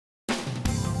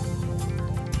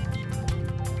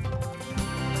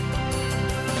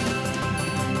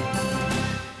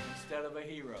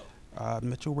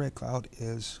Mitchell Red Cloud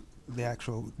is the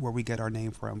actual where we get our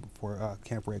name from for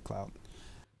Camp Red Cloud.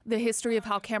 The history of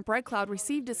how Camp Red Cloud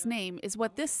received its name is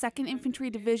what this 2nd Infantry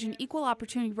Division Equal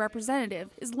Opportunity Representative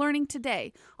is learning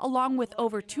today, along with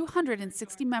over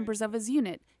 260 members of his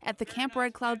unit at the Camp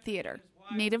Red Cloud Theater.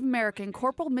 Native American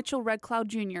Corporal Mitchell Red Cloud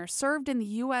Jr. served in the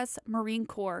U.S. Marine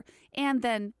Corps and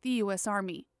then the U.S.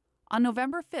 Army. On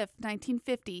November 5,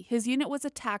 1950, his unit was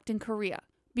attacked in Korea.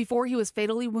 Before he was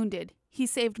fatally wounded, he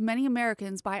saved many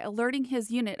Americans by alerting his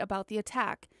unit about the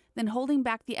attack, then holding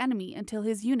back the enemy until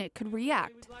his unit could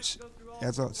react.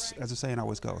 As the saying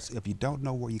always goes, if you don't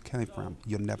know where you came from,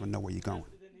 you'll never know where you're going.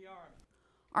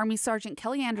 Army Sergeant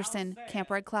Kelly Anderson, Camp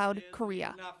Red Cloud,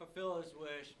 Korea.